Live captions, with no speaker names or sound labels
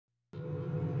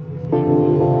Vishnu,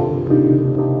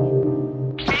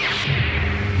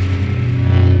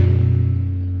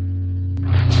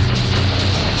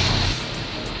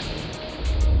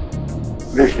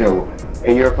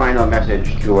 in your final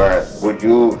message to Earth, would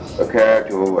you care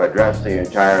to address the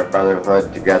entire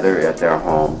Brotherhood together at their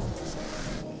home?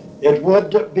 It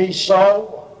would be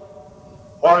so,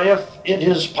 or if it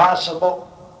is possible,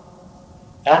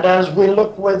 and as we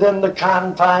look within the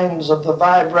confines of the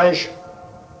vibration,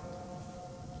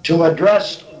 to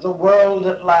address the world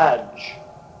at large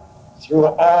through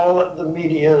all the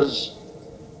medias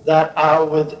that are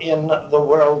within the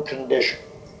world condition.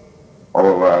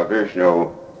 Oh,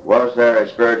 Vishnu, was there a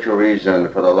spiritual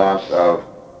reason for the loss of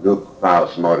Luke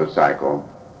Faust's motorcycle?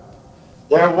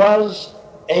 There was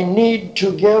a need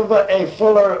to give a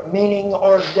fuller meaning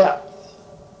or depth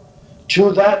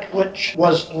to that which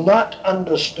was not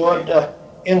understood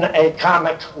in a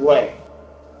comic way.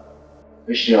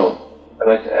 Vishnu, I'd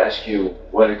like to ask you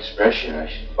what expression I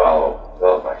should follow to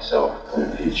develop myself in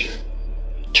the future.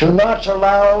 To not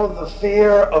allow the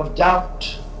fear of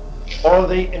doubt or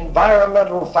the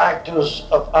environmental factors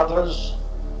of others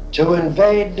to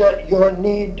invade your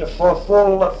need for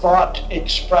full thought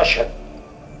expression.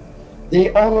 The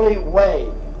only way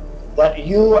that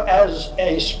you as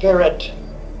a spirit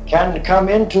can come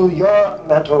into your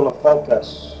mental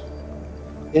focus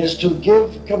is to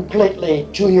give completely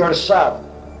to yourself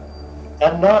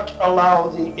and not allow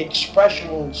the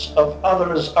expressions of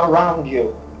others around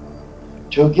you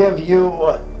to give you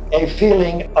a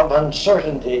feeling of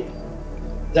uncertainty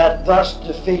that thus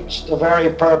defeats the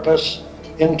very purpose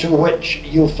into which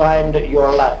you find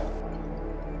your life.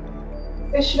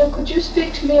 Vishnu, could you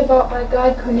speak to me about my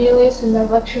guide Cornelius and my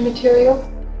lecture material?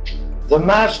 The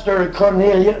Master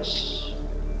Cornelius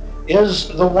is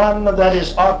the one that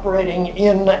is operating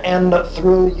in and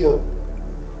through you.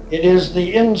 It is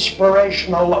the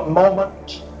inspirational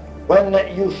moment when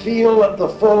you feel the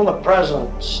full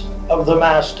presence of the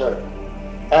Master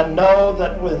and know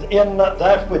that within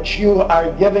that which you are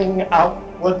giving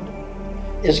outward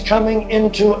is coming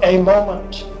into a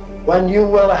moment when you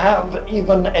will have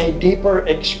even a deeper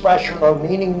expression or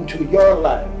meaning to your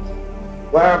life,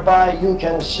 whereby you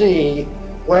can see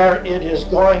where it is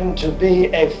going to be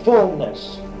a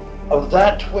fullness of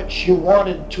that which you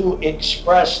wanted to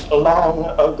express long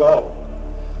ago.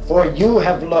 For you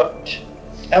have looked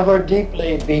ever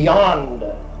deeply beyond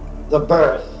the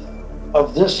birth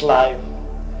of this life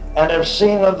and have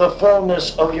seen of the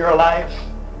fullness of your life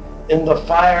in the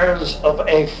fires of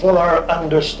a fuller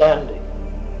understanding.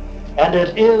 And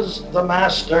it is the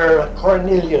Master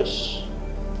Cornelius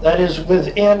that is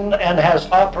within and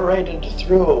has operated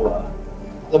through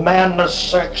the man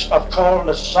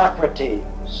called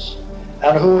Socrates,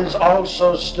 and who has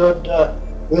also stood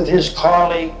with his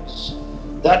colleagues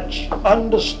that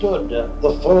understood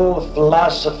the full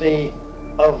philosophy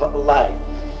of life.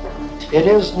 It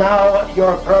is now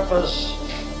your purpose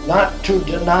not to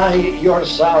deny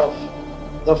yourself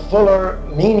the fuller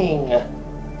meaning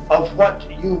of what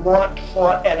you want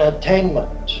for an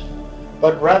attainment,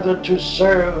 but rather to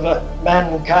serve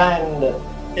mankind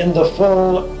in the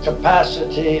full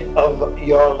capacity of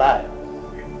your life.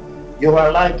 You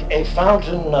are like a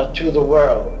fountain to the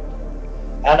world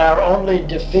and are only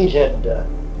defeated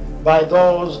by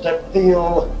those that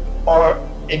feel or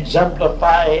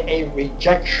exemplify a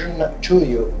rejection to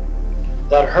you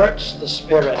that hurts the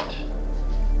spirit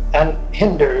and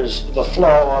hinders the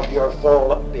flow of your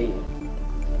full being.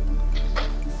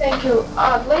 Thank you.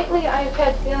 Lately I've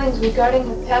had feelings regarding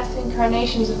the past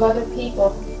incarnations of other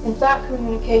people and thought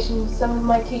communication with some of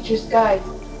my teacher's guides.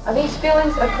 Are these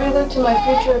feelings a prelude to my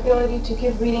future ability to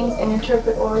give readings and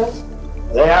interpret auras?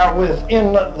 They are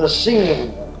within the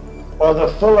seeing or the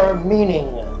fuller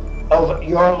meaning of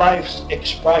your life's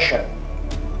expression.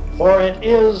 For it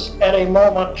is at a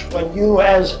moment when you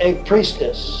as a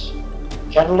priestess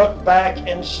can look back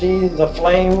and see the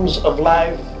flames of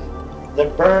life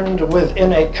that burned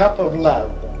within a cup of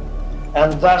love,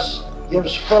 and thus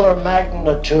gives fuller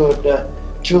magnitude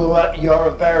to your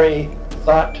very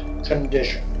thought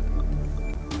condition.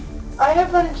 I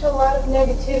have run into a lot of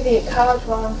negativity at college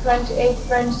while I'm trying to aid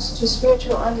friends to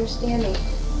spiritual understanding.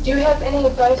 Do you have any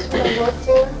advice for my work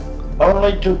there?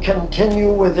 Only to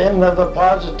continue within the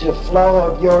positive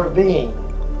flow of your being.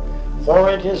 For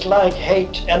it is like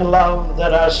hate and love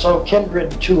that are so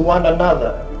kindred to one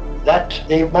another, that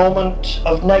the moment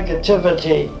of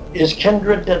negativity is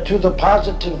kindred to the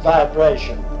positive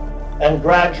vibration. And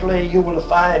gradually you will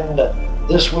find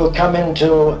this will come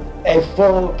into a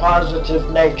full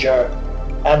positive nature,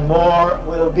 and more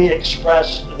will be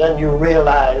expressed than you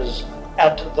realize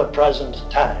at the present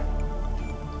time.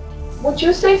 Would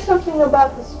you say something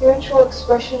about the spiritual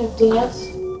expression of dance?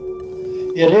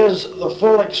 It is the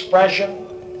full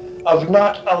expression of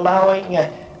not allowing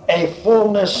a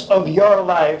fullness of your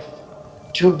life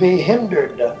to be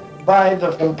hindered by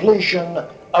the completion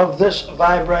of this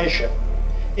vibration.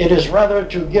 It is rather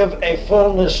to give a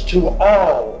fullness to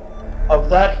all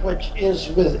of that which is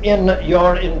within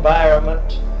your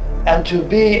environment, and to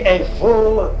be a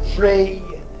full, free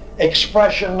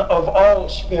expression of all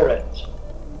spirit,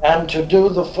 and to do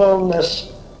the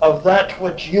fullness of that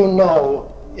which you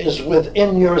know is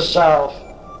within yourself,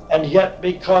 and yet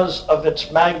because of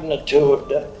its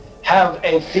magnitude have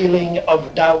a feeling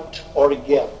of doubt or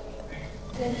guilt.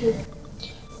 Thank you.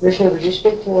 Vishnu, would you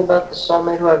speak to me about the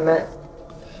soulmate who I've met?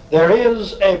 There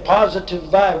is a positive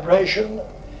vibration,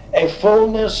 a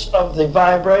fullness of the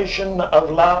vibration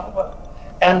of love,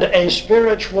 and a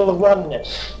spiritual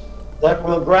oneness that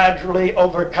will gradually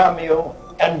overcome you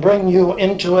and bring you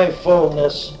into a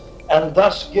fullness, and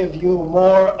thus give you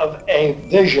more of a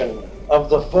vision of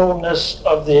the fullness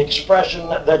of the expression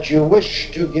that you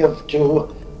wish to give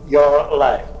to your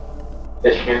life.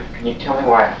 Vishnu, can you tell me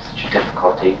why I have such a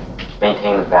difficulty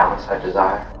maintaining the balance I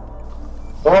desire?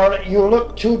 For you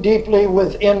look too deeply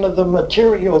within the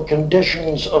material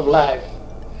conditions of life,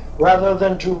 rather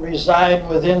than to reside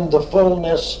within the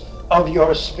fullness of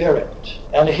your spirit.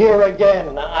 And here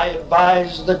again, I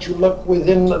advise that you look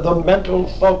within the mental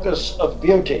focus of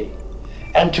beauty,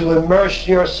 and to immerse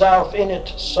yourself in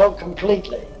it so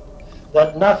completely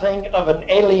that nothing of an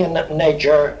alien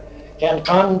nature can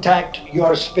contact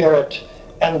your spirit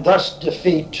and thus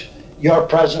defeat your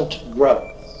present growth.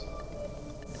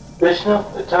 Vishnu,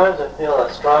 at times I feel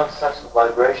a strong sense of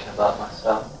vibration about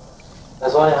myself. I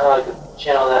was wondering how I could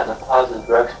channel that in a positive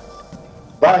direction.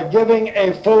 By giving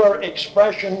a fuller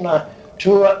expression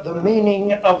to the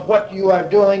meaning of what you are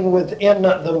doing within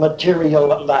the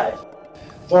material life.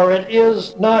 For it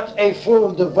is not a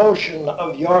full devotion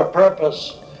of your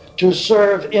purpose to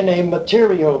serve in a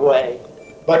material way,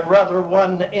 but rather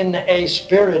one in a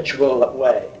spiritual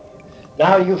way.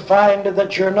 Now you find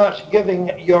that you're not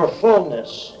giving your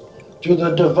fullness to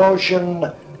the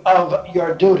devotion of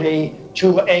your duty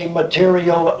to a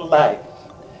material life.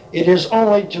 It is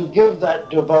only to give that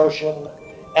devotion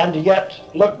and yet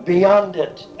look beyond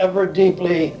it ever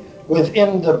deeply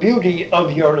within the beauty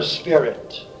of your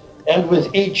spirit, and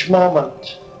with each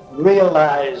moment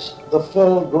realize the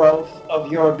full growth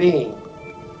of your being.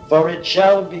 For it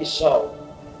shall be so,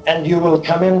 and you will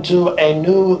come into a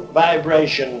new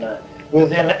vibration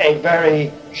within a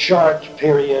very short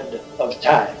period of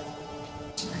time.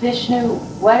 Vishnu,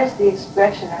 what is the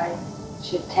expression I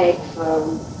should take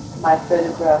for my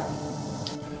further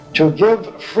growth? To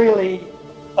give freely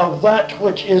of that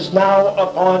which is now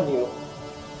upon you,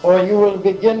 for you will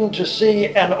begin to see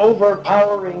an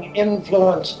overpowering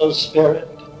influence of spirit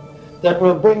that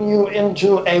will bring you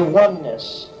into a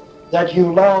oneness that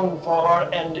you long for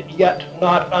and yet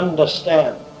not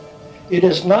understand. It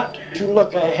is not to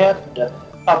look ahead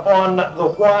upon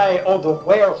the why or the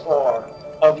wherefore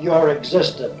of your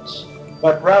existence,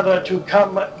 but rather to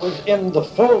come within the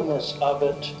fullness of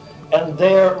it and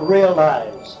there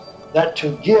realize that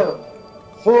to give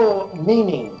full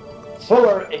meaning,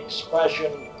 fuller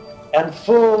expression, and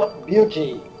full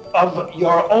beauty of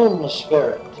your own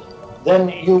spirit, then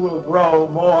you will grow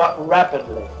more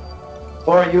rapidly.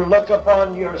 For you look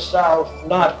upon yourself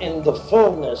not in the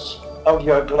fullness of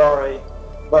your glory,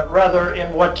 but rather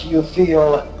in what you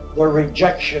feel the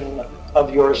rejection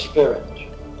of your spirit.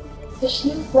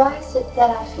 Vishnu, why is it that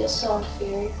I feel so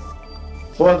inferior?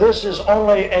 For this is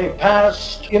only a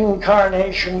past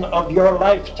incarnation of your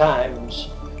lifetimes,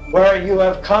 where you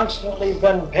have constantly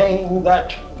been paying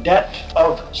that debt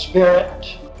of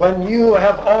spirit, when you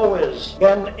have always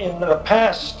been in the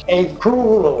past a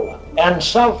cruel and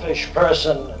selfish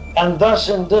person, and thus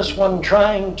in this one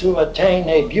trying to attain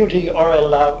a beauty or a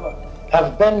love,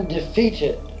 have been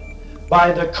defeated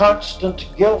by the constant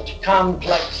guilt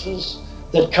complexes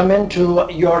that come into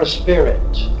your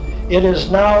spirit. It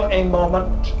is now a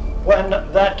moment when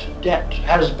that debt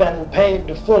has been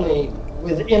paid fully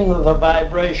within the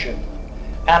vibration,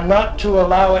 and not to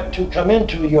allow it to come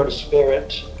into your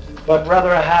spirit, but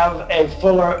rather have a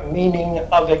fuller meaning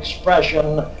of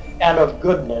expression and of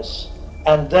goodness,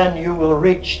 and then you will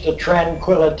reach the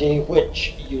tranquility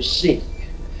which you seek.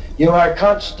 You are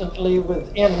constantly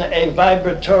within a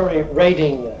vibratory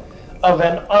rating of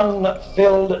an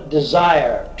unfilled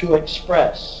desire to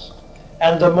express,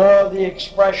 and the more the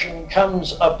expression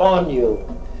comes upon you,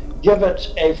 give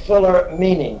it a fuller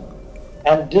meaning,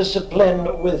 and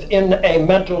discipline within a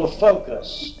mental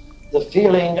focus the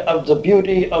feeling of the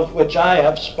beauty of which I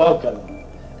have spoken,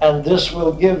 and this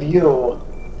will give you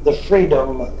the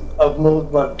freedom of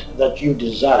movement that you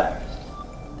desire.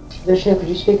 Vishnu, could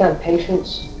you speak on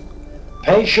patience?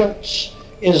 Patience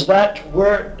is that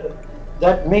word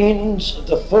that means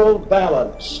the full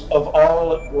balance of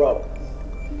all growth.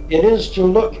 It is to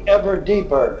look ever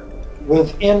deeper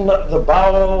within the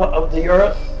bowel of the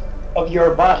earth of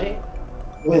your body,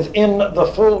 within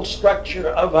the full structure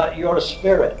of your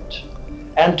spirit,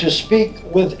 and to speak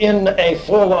within a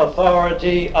full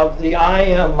authority of the I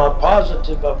am, a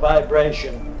positive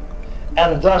vibration,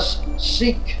 and thus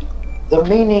seek the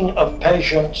meaning of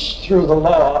patience through the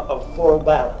law of full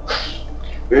balance.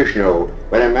 Vishnu,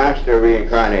 when a master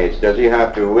reincarnates, does he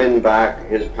have to win back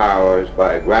his powers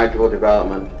by gradual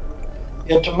development?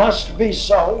 It must be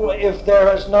so if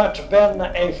there has not been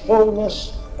a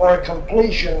fullness or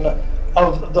completion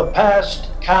of the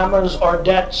past karmas or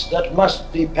debts that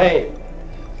must be paid.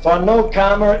 For no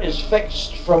karma is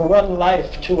fixed from one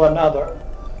life to another,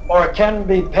 or can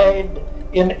be paid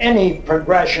in any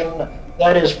progression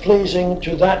that is pleasing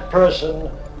to that person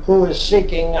who is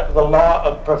seeking the law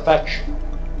of perfection.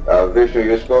 Vishnu,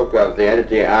 you spoke of the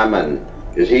entity Amen.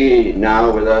 Is he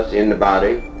now with us in the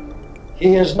body?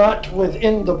 He is not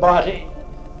within the body,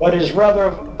 but is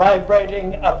rather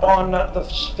vibrating upon the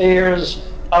spheres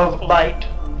of light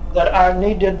that are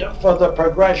needed for the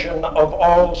progression of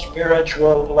all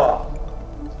spiritual law.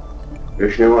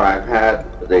 Vishnu, I've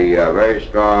had the very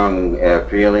strong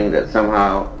feeling that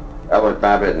somehow Elwood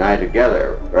Babbitt and I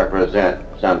together represent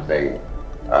something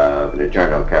of an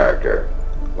eternal character.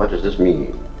 What does this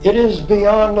mean? It is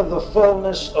beyond the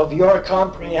fullness of your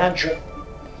comprehension,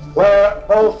 where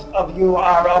both of you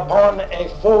are upon a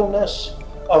fullness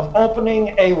of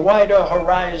opening a wider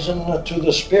horizon to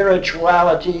the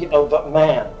spirituality of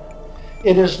man.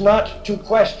 It is not to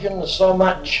question so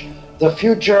much the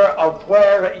future of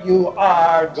where you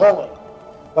are going,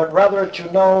 but rather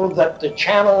to know that the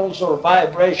channels or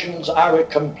vibrations are a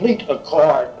complete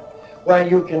accord where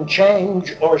you can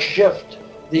change or shift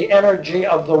the energy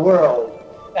of the world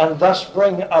and thus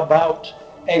bring about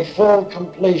a full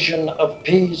completion of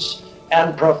peace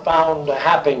and profound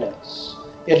happiness.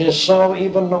 It is so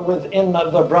even within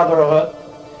the brotherhood,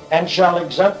 and shall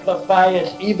exemplify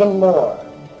it even more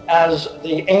as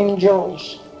the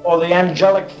angels or the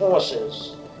angelic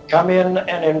forces come in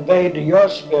and invade your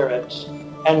spirits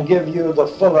and give you the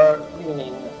fuller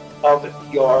meaning of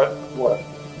your work.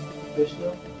 Vishnu,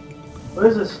 what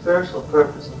is the spiritual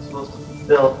purpose I'm supposed to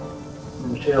fulfill in the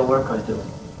material work I do?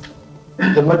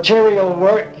 The material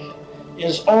work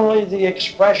is only the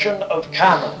expression of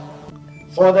karma.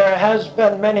 For there has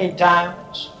been many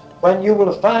times when you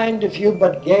will find, if you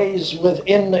but gaze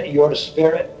within your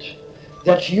spirit,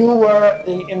 that you were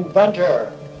the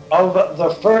inventor of the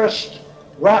first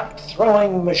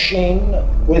rock-throwing machine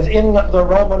within the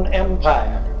Roman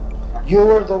Empire. You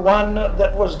were the one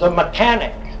that was the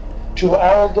mechanic to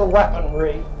all the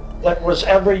weaponry that was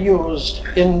ever used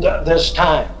in this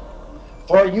time.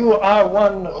 For you are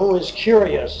one who is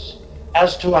curious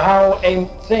as to how a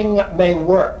thing may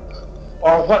work,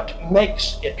 or what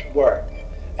makes it work.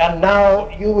 And now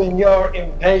you in your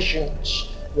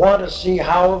impatience want to see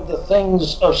how the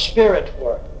things of spirit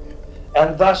work.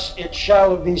 And thus it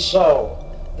shall be so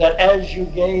that as you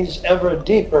gaze ever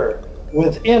deeper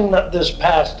within this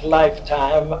past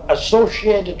lifetime,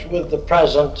 associated with the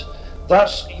present,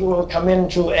 thus you will come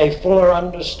into a fuller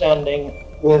understanding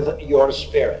with your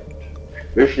spirit.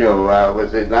 Vishnu,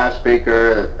 was the last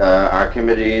speaker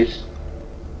Archimedes?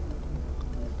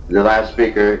 The last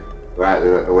speaker,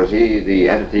 was he the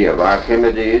entity of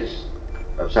Archimedes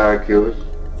of Syracuse?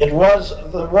 It was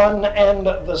the one and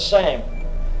the same.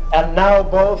 And now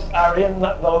both are in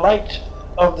the light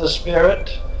of the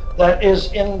Spirit that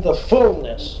is in the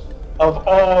fullness of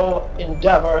all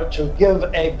endeavor to give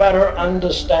a better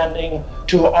understanding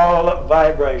to all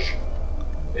vibration.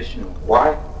 Vishnu,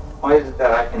 why is it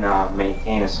that I can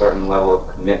maintain a certain level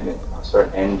of commitment, a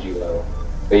certain energy level,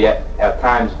 but yet at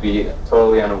times be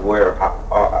totally unaware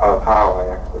of how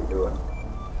I actually do it?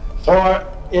 For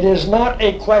it is not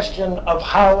a question of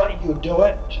how you do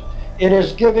it. It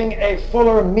is giving a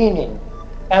fuller meaning.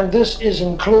 And this is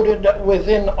included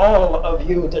within all of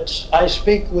you that I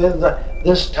speak with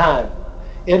this time.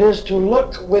 It is to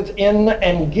look within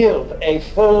and give a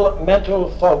full mental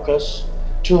focus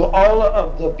to all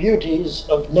of the beauties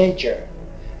of nature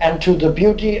and to the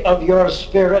beauty of your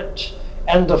spirit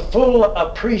and the full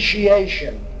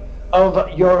appreciation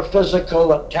of your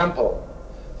physical temple.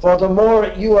 For the more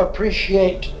you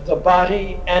appreciate the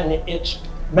body and its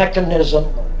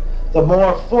mechanism, the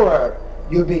more fuller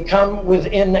you become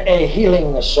within a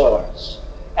healing source.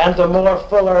 and the more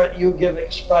fuller you give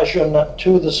expression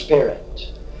to the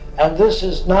Spirit. And this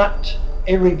is not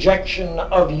a rejection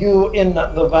of you in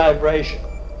the vibration,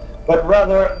 but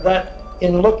rather that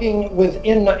in looking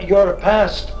within your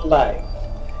past life,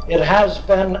 it has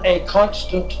been a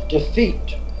constant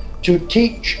defeat to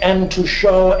teach and to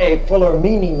show a fuller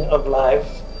meaning of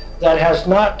life that has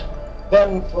not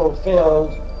been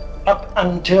fulfilled up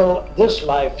until this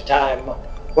lifetime,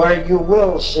 where you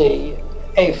will see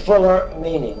a fuller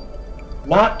meaning.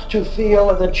 Not to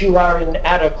feel that you are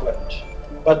inadequate,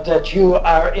 but that you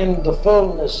are in the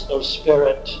fullness of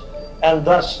Spirit, and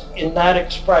thus in that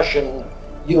expression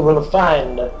you will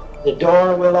find the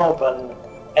door will open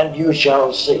and you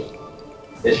shall see.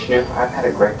 Vishnu, I've had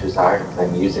a great desire to play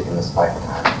music in this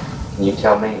lifetime. Can you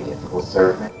tell me if it will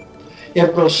serve me?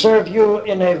 It will serve you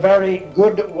in a very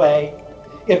good way.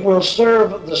 It will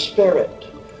serve the Spirit,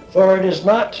 for it is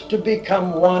not to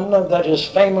become one that is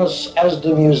famous as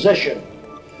the musician,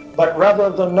 but rather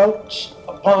the notes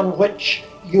upon which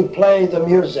you play the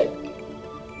music.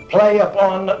 Play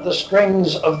upon the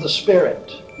strings of the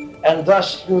Spirit, and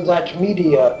thus through that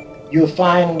media you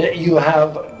find you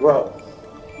have growth.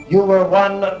 You were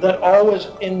one that always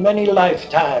in many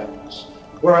lifetimes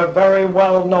were very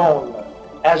well known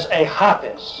as a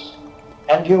harpist,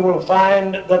 and you will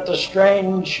find that the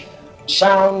strange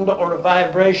sound or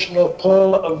vibrational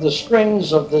pull of the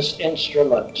strings of this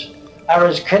instrument are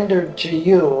as kindred to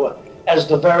you as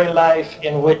the very life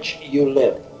in which you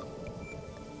live.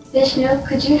 Vishnu,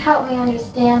 could you help me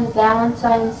understand the balance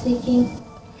I am seeking?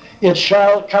 It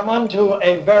shall come unto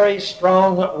a very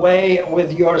strong way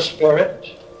with your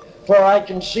spirit, for I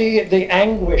can see the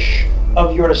anguish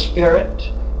of your spirit,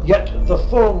 yet the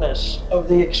fullness of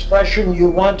the expression you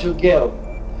want to give,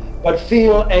 but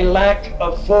feel a lack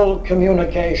of full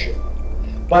communication.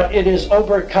 But it is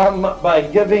overcome by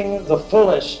giving the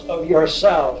fullest of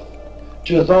yourself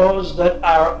to those that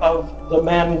are of the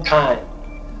mankind.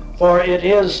 For it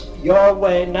is your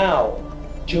way now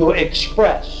to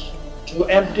express, to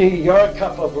empty your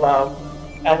cup of love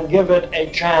and give it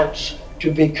a chance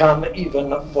to become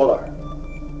even fuller.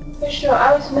 Vishnu,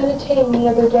 I was meditating the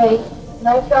other day, and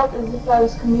I felt as if I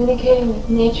was communicating with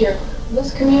nature. Will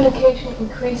this communication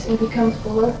increase and become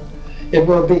fuller? It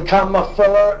will become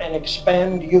fuller and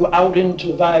expand you out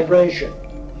into vibration.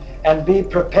 And be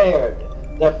prepared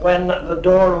that when the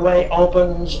doorway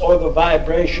opens or the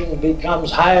vibration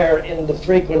becomes higher in the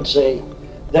frequency,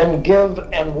 then give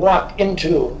and walk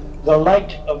into the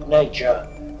light of nature,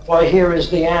 for here is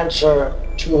the answer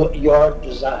to your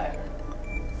desire.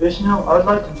 Vishnu, I would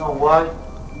like to know why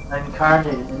I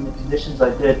incarnated in the conditions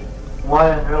I did, and why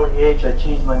at an early age I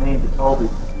changed my name to Toby.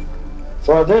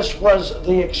 For this was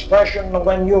the expression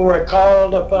when you were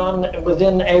called upon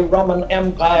within a Roman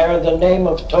Empire, the name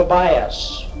of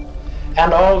Tobias,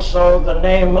 and also the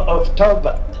name of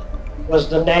Tobit was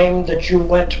the name that you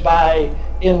went by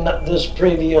in this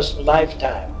previous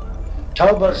lifetime.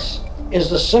 Tobit is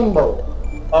the symbol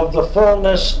of the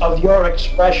fullness of your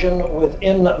expression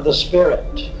within the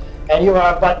Spirit, and you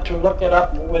are but to look it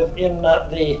up within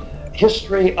the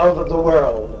history of the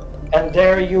world, and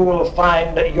there you will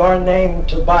find your name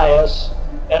Tobias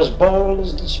as bold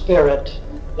as the Spirit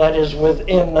that is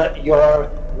within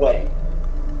your way.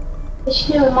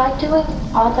 Vishnu, am I doing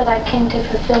all that I can to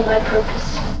fulfill my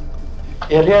purpose?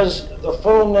 It is the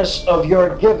fullness of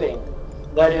your giving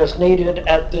that is needed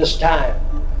at this time,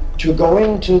 to go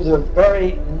into the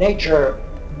very nature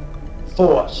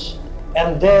force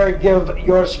and there give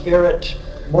your spirit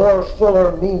more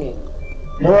fuller meaning,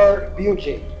 more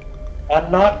beauty,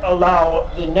 and not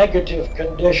allow the negative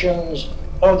conditions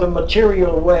or the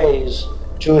material ways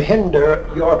to hinder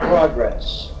your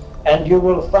progress. And you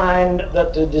will find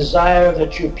that the desire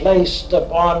that you placed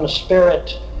upon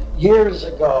spirit years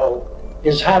ago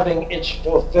is having its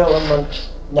fulfillment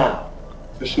now.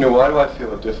 Vishnu, why do I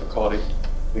feel a difficulty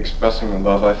expressing the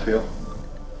love I feel?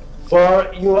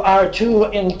 For you are too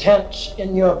intense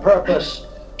in your purpose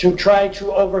to try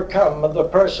to overcome the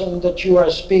person that you are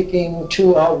speaking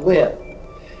to or with.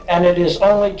 And it is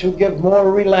only to give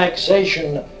more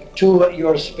relaxation to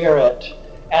your spirit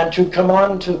and to come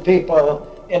on to people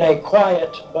in a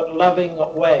quiet but loving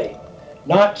way.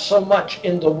 Not so much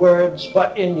in the words,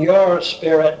 but in your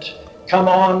spirit. Come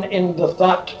on in the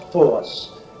thought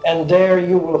force. And there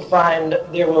you will find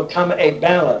there will come a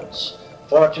balance.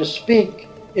 For to speak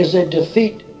is a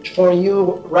defeat for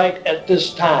you right at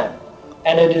this time.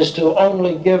 And it is to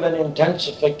only give an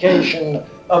intensification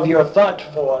of your thought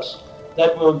force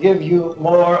that will give you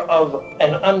more of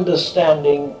an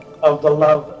understanding of the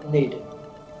love needed.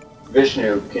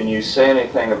 Vishnu, can you say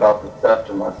anything about the theft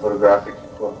of my photographic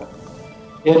equipment?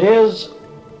 It is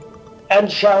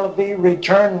and shall be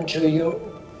returned to you,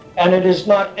 and it is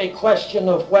not a question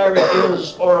of where it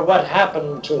is or what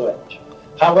happened to it.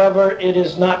 However, it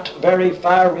is not very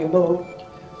far removed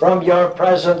from your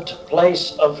present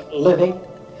place of living,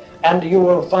 and you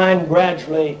will find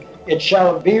gradually it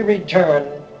shall be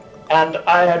returned, and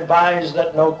I advise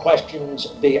that no questions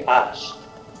be asked.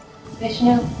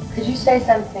 Vishnu, could you say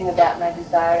something about my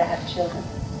desire to have children?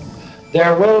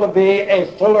 There will be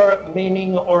a fuller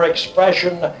meaning or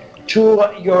expression to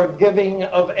your giving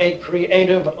of a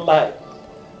creative life.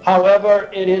 However,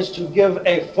 it is to give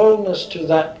a fullness to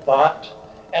that thought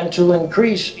and to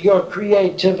increase your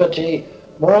creativity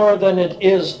more than it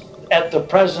is at the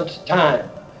present time.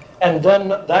 And then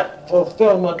that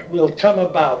fulfillment will come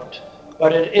about,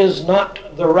 but it is not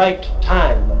the right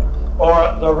time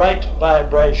or the right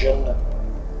vibration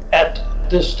at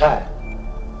this time.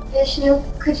 Vishnu,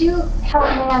 could you help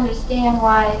me understand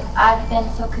why I've been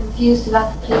so confused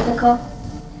about the physical?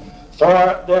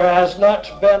 For there has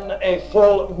not been a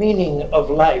full meaning of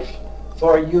life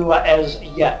for you as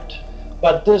yet,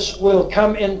 but this will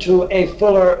come into a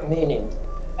fuller meaning,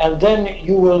 and then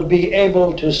you will be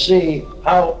able to see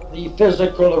how the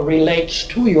physical relates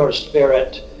to your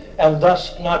spirit, and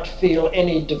thus not feel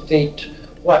any defeat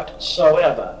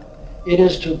whatsoever. It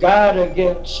is to guard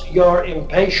against your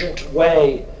impatient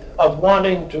way of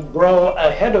wanting to grow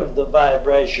ahead of the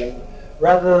vibration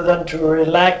rather than to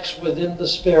relax within the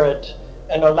spirit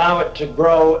and allow it to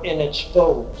grow in its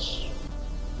fullness.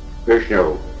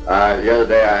 Vishnu, the other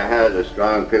day I had a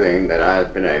strong feeling that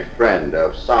I've been a friend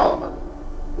of Solomon.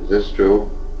 Is this true?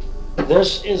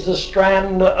 This is the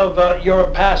strand of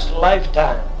your past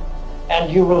lifetime,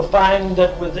 and you will find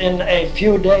that within a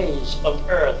few days of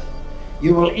Earth,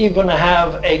 you will even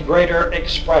have a greater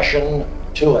expression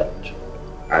to it.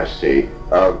 I see.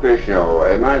 Vishnu,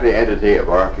 am I the entity of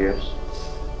Orpheus?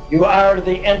 You are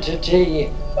the entity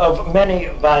of many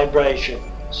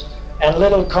vibrations, and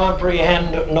little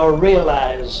comprehend nor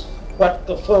realize what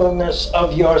the fullness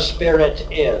of your spirit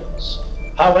is.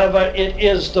 However, it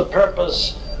is the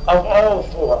purpose of all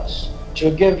force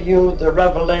to give you the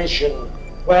revelation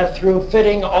where through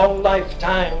fitting all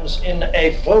lifetimes in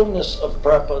a fullness of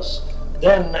purpose,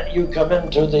 then you come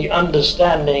into the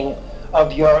understanding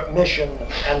of your mission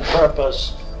and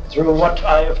purpose through what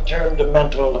I have termed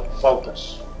mental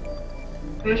focus.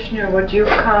 Vishnu, would you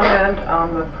comment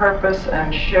on the purpose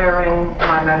and sharing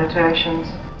my meditations?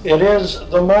 It is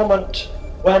the moment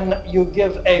when you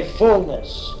give a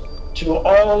fullness to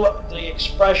all the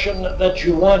expression that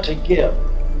you want to give,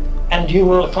 and you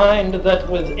will find that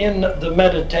within the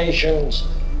meditations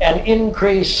an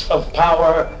increase of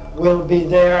power will be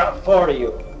there for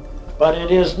you. But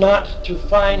it is not to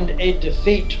find a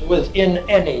defeat within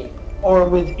any or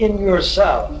within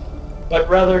yourself, but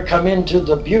rather come into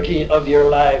the beauty of your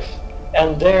life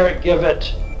and there give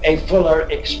it a fuller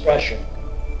expression.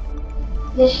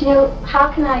 Vishnu,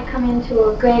 how can I come into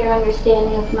a greater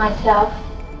understanding of myself?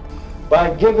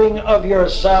 By giving of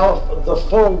yourself the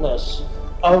fullness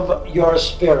of your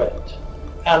spirit,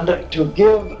 and to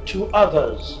give to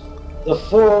others the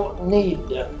full need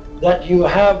that you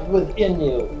have within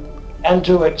you, and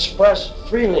to express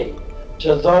freely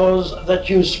to those that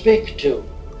you speak to.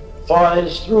 For it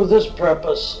is through this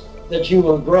purpose that you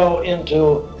will grow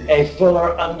into a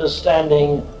fuller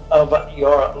understanding of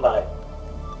your life.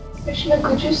 Vishnu,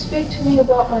 could you speak to me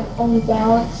about my own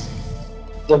balance?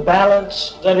 The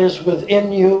balance that is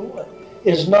within you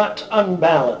is not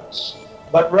unbalanced,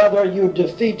 but rather you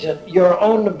defeat your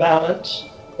own balance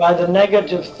by the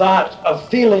negative thought of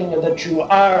feeling that you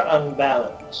are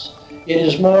unbalanced. It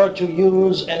is more to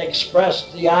use and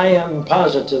express the I am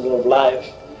positive of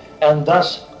life, and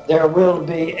thus there will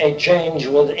be a change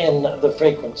within the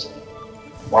frequency.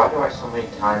 Why do I so many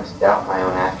times doubt my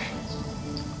own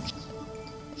actions?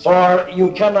 For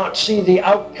you cannot see the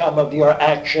outcome of your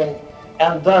action,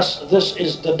 and thus this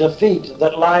is the defeat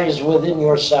that lies within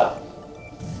yourself.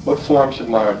 What form should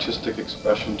my artistic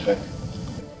expression take?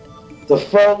 The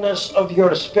fullness of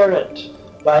your spirit,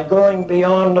 by going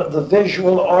beyond the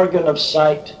visual organ of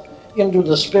sight into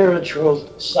the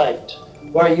spiritual sight,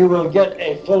 where you will get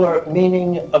a fuller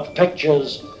meaning of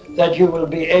pictures that you will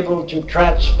be able to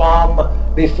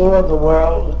transform before the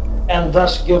world and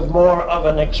thus give more of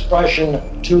an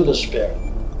expression to the spirit.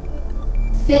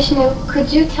 Vishnu,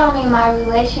 could you tell me my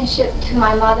relationship to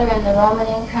my mother in the Roman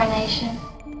incarnation?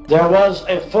 There was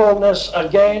a fullness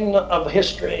again of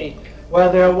history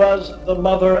where there was the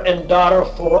mother and daughter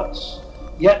force,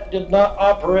 yet did not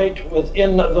operate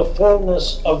within the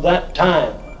fullness of that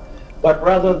time, but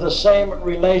rather the same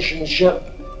relationship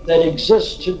that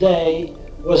exists today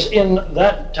was in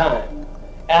that time.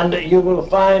 And you will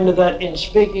find that in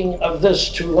speaking of this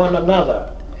to one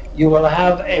another, you will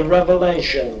have a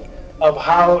revelation of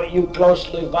how you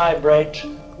closely vibrate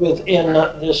within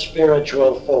this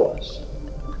spiritual force.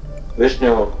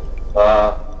 Vishnu,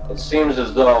 it seems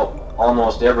as though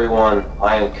almost everyone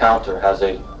I encounter has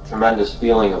a tremendous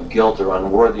feeling of guilt or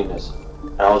unworthiness.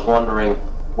 And I was wondering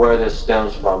where this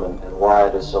stems from and why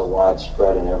it is so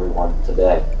widespread in everyone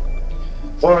today.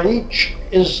 For each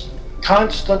is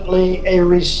constantly a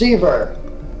receiver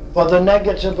for the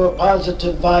negative or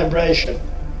positive vibration.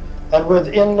 And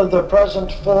within the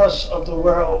present force of the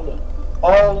world,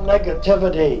 all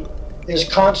negativity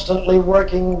is constantly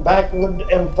working backward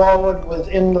and forward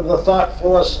within the thought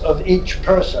force of each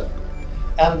person,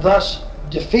 and thus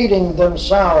defeating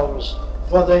themselves,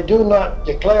 for they do not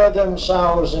declare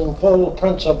themselves in full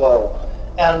principle,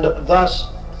 and thus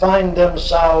find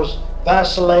themselves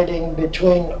vacillating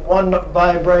between one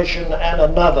vibration and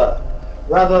another,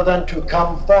 rather than to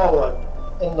come forward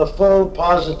in the full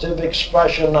positive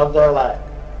expression of their life.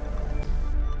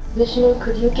 Vishnu,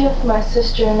 could you give my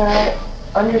sister and I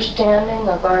understanding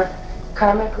of our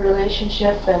karmic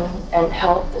relationship and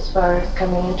help as far as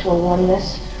coming into a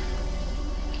oneness?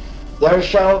 There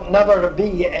shall never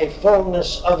be a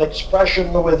fullness of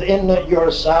expression within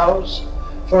yourselves,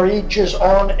 for each is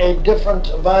on a different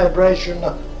vibration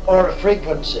or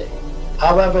frequency.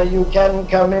 However, you can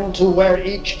come into where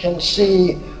each can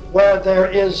see where there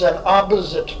is an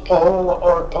opposite pole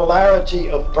or polarity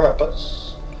of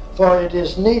purpose, for it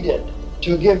is needed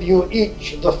to give you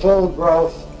each the full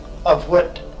growth of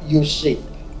what you seek.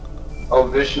 Oh,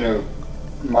 Vishnu,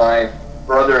 my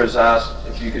brother has asked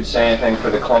if you could say anything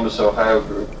for the Columbus, Ohio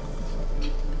group.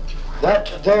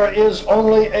 That there is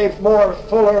only a more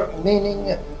fuller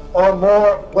meaning or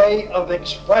more way of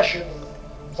expression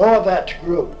for that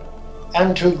group,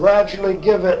 and to gradually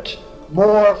give it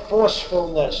more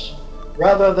forcefulness,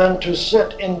 rather than to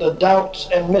sit in the doubts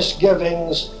and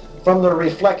misgivings from the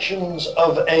reflections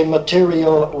of a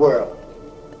material world.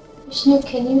 Vishnu,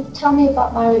 can you tell me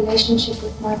about my relationship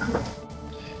with Michael?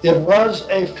 It was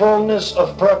a fullness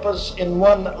of purpose in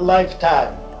one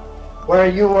lifetime, where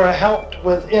you were helped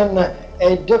within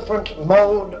a different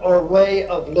mode or way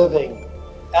of living,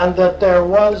 and that there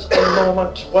was a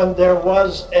moment when there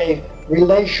was a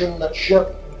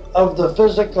relationship of the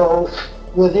physical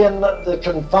within the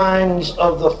confines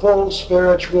of the full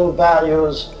spiritual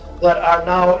values that are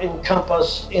now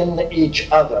encompassed in each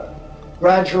other.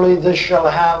 Gradually this shall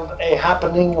have a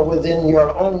happening within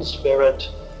your own spirit,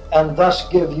 and thus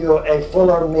give you a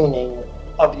fuller meaning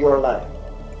of your life.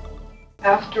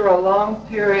 After a long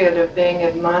period of being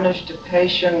admonished to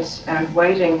patience and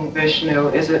waiting, Vishnu,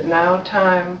 is it now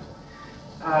time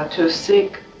to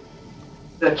seek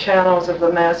the channels of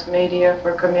the mass media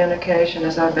for communication,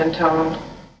 as I've been told?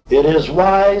 It is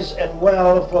wise and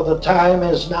well, for the time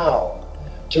is now,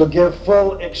 to give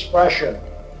full expression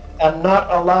and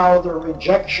not allow the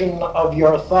rejection of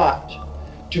your thought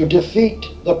to defeat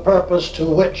the purpose to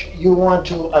which you want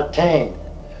to attain.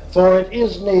 For it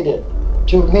is needed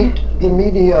to meet the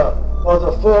media or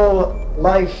the full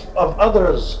life of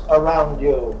others around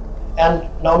you, and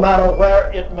no matter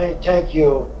where it may take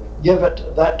you, give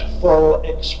it that full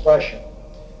expression.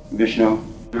 Vishnu,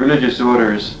 the religious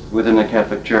orders within the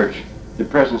Catholic Church, the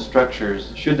present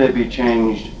structures, should they be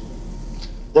changed?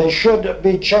 They should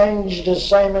be changed the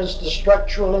same as the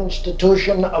structural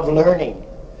institution of learning.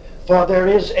 For there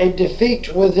is a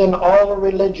defeat within all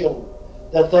religion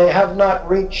that they have not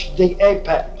reached the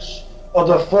apex or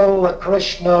the full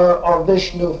Krishna or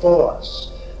Vishnu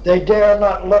force. They dare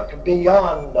not look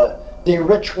beyond the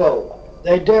ritual.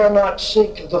 They dare not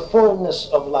seek the fullness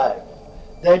of life.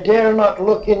 They dare not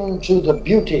look into the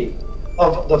beauty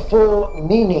of the full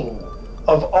meaning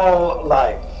of all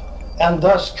life, and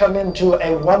thus come into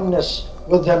a oneness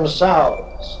with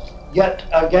themselves. Yet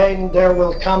again there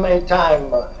will come a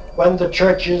time when the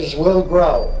churches will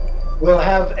grow, will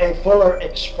have a fuller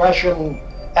expression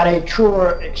and a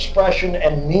truer expression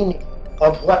and meaning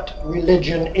of what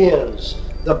religion is,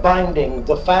 the binding,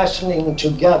 the fastening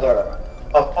together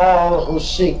of all who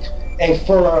seek a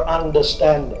fuller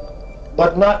understanding,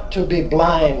 but not to be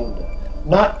blind,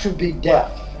 not to be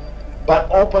deaf, but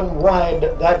open wide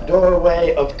that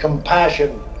doorway of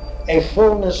compassion, a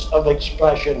fullness of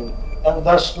expression, and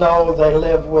thus know they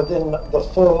live within the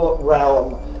full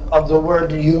realm of the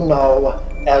word you know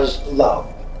as love.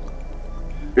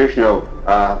 Vishnu,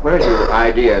 where do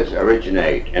ideas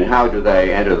originate and how do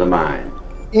they enter the mind?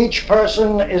 Each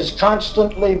person is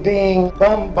constantly being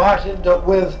bombarded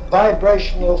with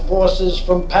vibrational forces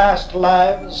from past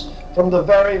lives, from the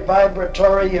very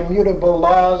vibratory, immutable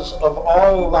laws of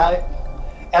all life,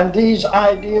 and these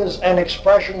ideas and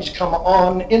expressions come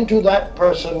on into that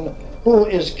person who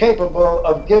is capable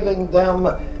of giving them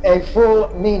a full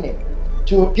meaning.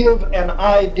 To give an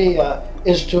idea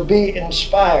is to be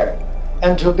inspired,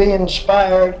 and to be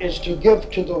inspired is to give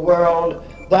to the world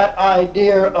that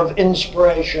idea of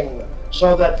inspiration,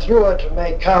 so that through it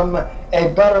may come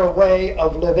a better way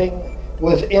of living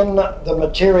within the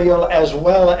material as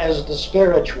well as the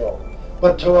spiritual,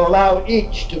 but to allow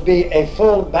each to be a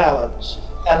full balance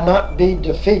and not be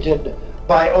defeated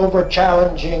by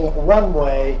over-challenging one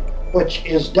way, which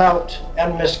is doubt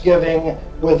and misgiving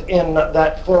within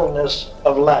that fullness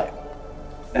of life.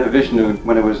 Vishnu,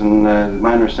 when I was in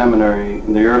minor seminary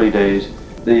in the early days,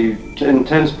 the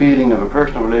intense feeling of a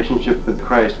personal relationship with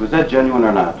Christ, was that genuine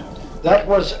or not? That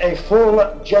was a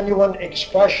full, genuine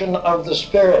expression of the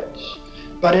Spirit,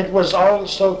 but it was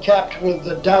also kept with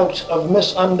the doubt of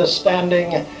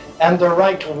misunderstanding and the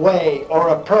right way or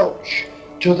approach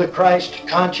to the Christ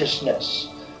consciousness.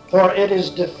 For it is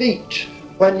defeat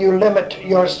when you limit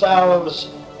yourselves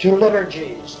to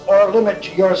liturgies or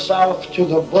limit yourself to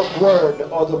the word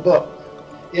or the book.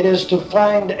 It is to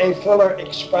find a fuller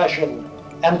expression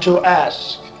and to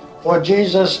ask, for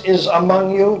Jesus is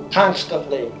among you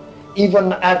constantly,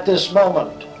 even at this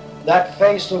moment. That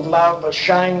face of love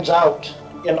shines out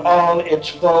in all its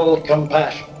full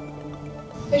compassion.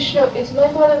 Vishnu, is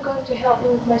my mother going to help me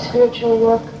with my spiritual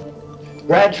work?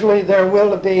 Gradually there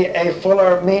will be a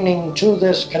fuller meaning to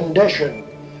this condition,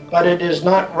 but it is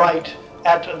not right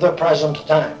at the present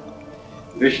time.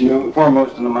 Vishnu,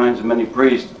 foremost in the minds of many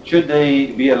priests, should they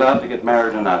be allowed to get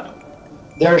married or not?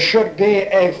 There should be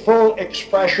a full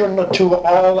expression to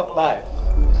all life,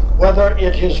 whether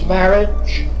it is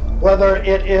marriage, whether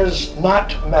it is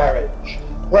not marriage,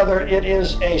 whether it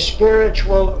is a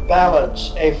spiritual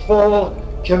balance, a full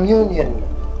communion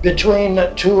between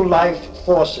two life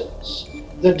forces.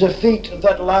 The defeat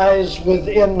that lies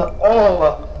within all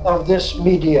of this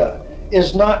media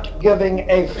is not giving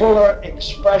a fuller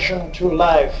expression to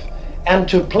life, and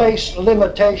to place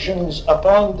limitations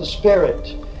upon the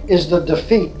Spirit is the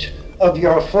defeat of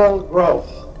your full growth.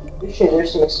 Vishnu,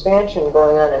 there's some expansion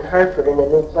going on in Hartford in the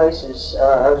new places.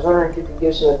 I was wondering if you could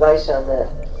give some advice on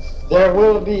that. There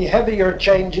will be heavier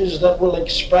changes that will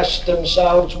express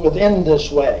themselves within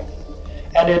this way,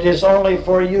 and it is only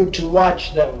for you to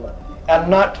watch them and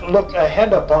not look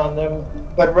ahead upon them,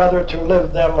 but rather to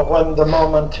live them when the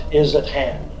moment is at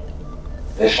hand.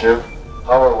 Vishnu,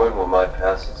 how or when will my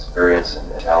past experience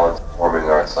and talent in performing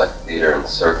arts like theater and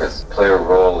circus play a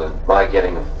role in my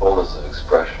getting a fullness of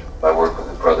expression by work with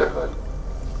the Brotherhood?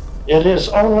 It is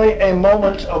only a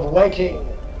moment of waiting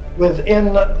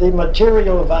within the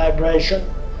material vibration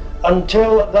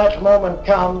until that moment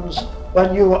comes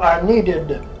when you are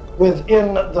needed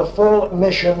within the full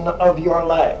mission of your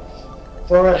life.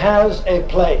 For it has a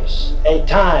place, a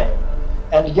time,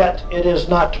 and yet it has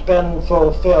not been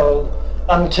fulfilled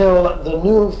until the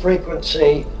new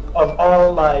frequency of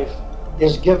all life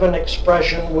is given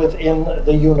expression within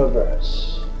the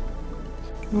universe.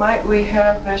 Might we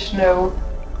have, Vishnu,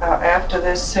 after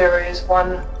this series,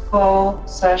 one full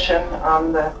session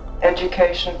on the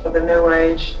education for the New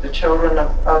Age, the children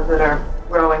that are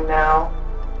growing now?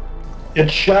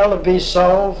 It shall be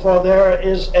so, for there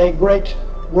is a great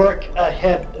work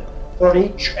ahead for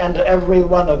each and every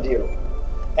one of you.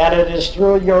 And it is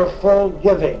through your full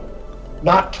giving,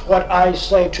 not what I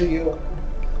say to you,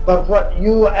 but what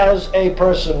you as a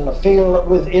person feel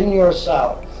within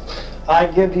yourself. I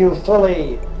give you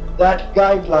fully that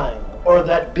guideline or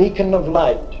that beacon of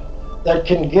light that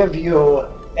can give you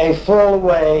a full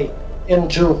way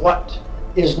into what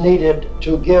is needed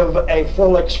to give a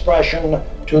full expression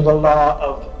to the law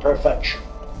of perfection.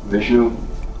 Vishnu,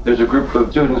 there's a group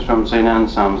of students from St.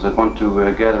 Anselm's that want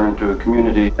to gather into a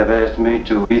community. Have asked me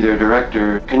to be their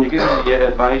director. Can you give me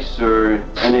advice or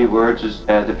any words as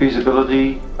to the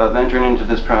feasibility of entering into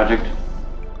this project?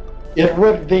 It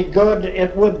would be good,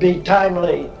 it would be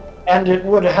timely, and it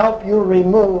would help you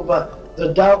remove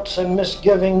the doubts and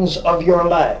misgivings of your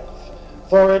life.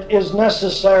 For it is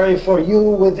necessary for you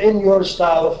within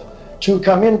yourself to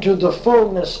come into the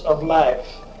fullness of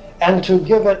life and to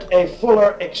give it a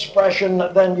fuller expression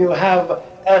than you have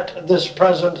at this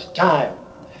present time.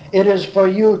 It is for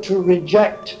you to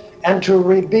reject and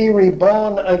to be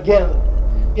reborn again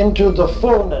into the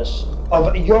fullness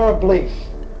of your belief,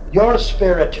 your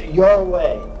spirit, your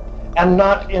way, and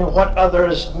not in what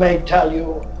others may tell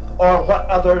you or what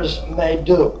others may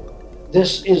do.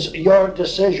 This is your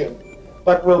decision,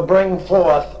 but will bring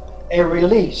forth a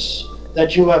release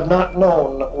that you have not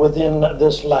known within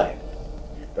this life.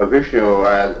 Vishnu,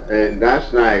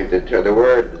 last night the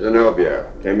word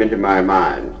Zenobia came into my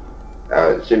mind,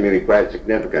 seemingly quite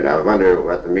significant. I wonder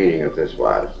what the meaning of this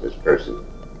was, this person.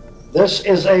 This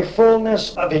is a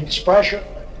fullness of expression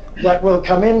that will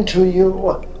come into you,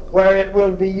 where it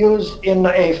will be used in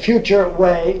a future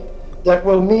way that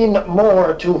will mean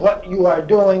more to what you are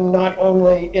doing, not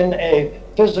only in a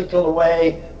physical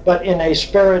way, but in a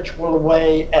spiritual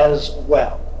way as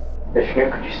well.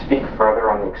 Vishnu, could you speak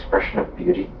further on the expression of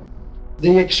beauty?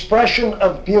 The expression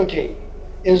of beauty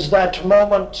is that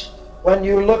moment when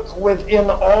you look within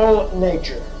all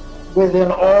nature,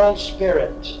 within all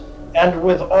spirit, and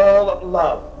with all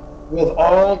love, with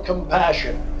all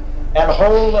compassion, and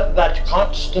hold that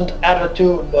constant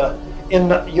attitude in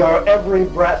your every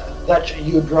breath that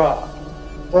you draw.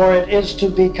 For it is to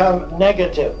become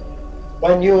negative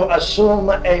when you assume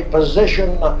a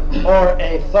position or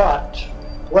a thought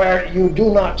where you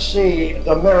do not see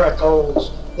the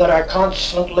miracles that are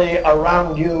constantly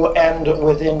around you and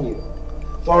within you.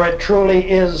 For it truly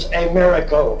is a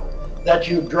miracle that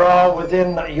you draw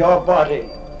within your body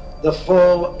the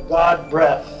full God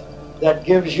breath that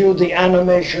gives you the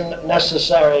animation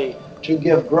necessary to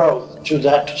give growth to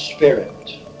that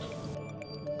spirit.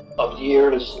 Of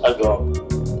years ago,